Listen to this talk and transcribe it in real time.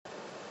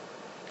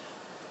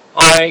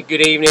Hi,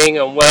 good evening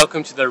and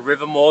welcome to the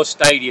Rivermoor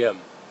Stadium.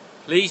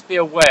 Please be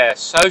aware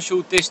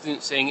social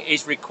distancing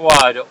is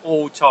required at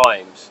all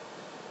times.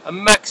 A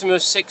maximum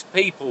of 6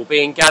 people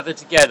being gathered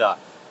together.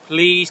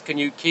 Please can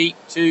you keep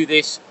to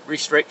this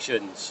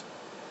restrictions.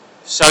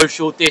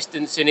 Social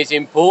distancing is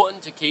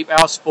important to keep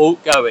our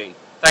sport going.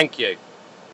 Thank you.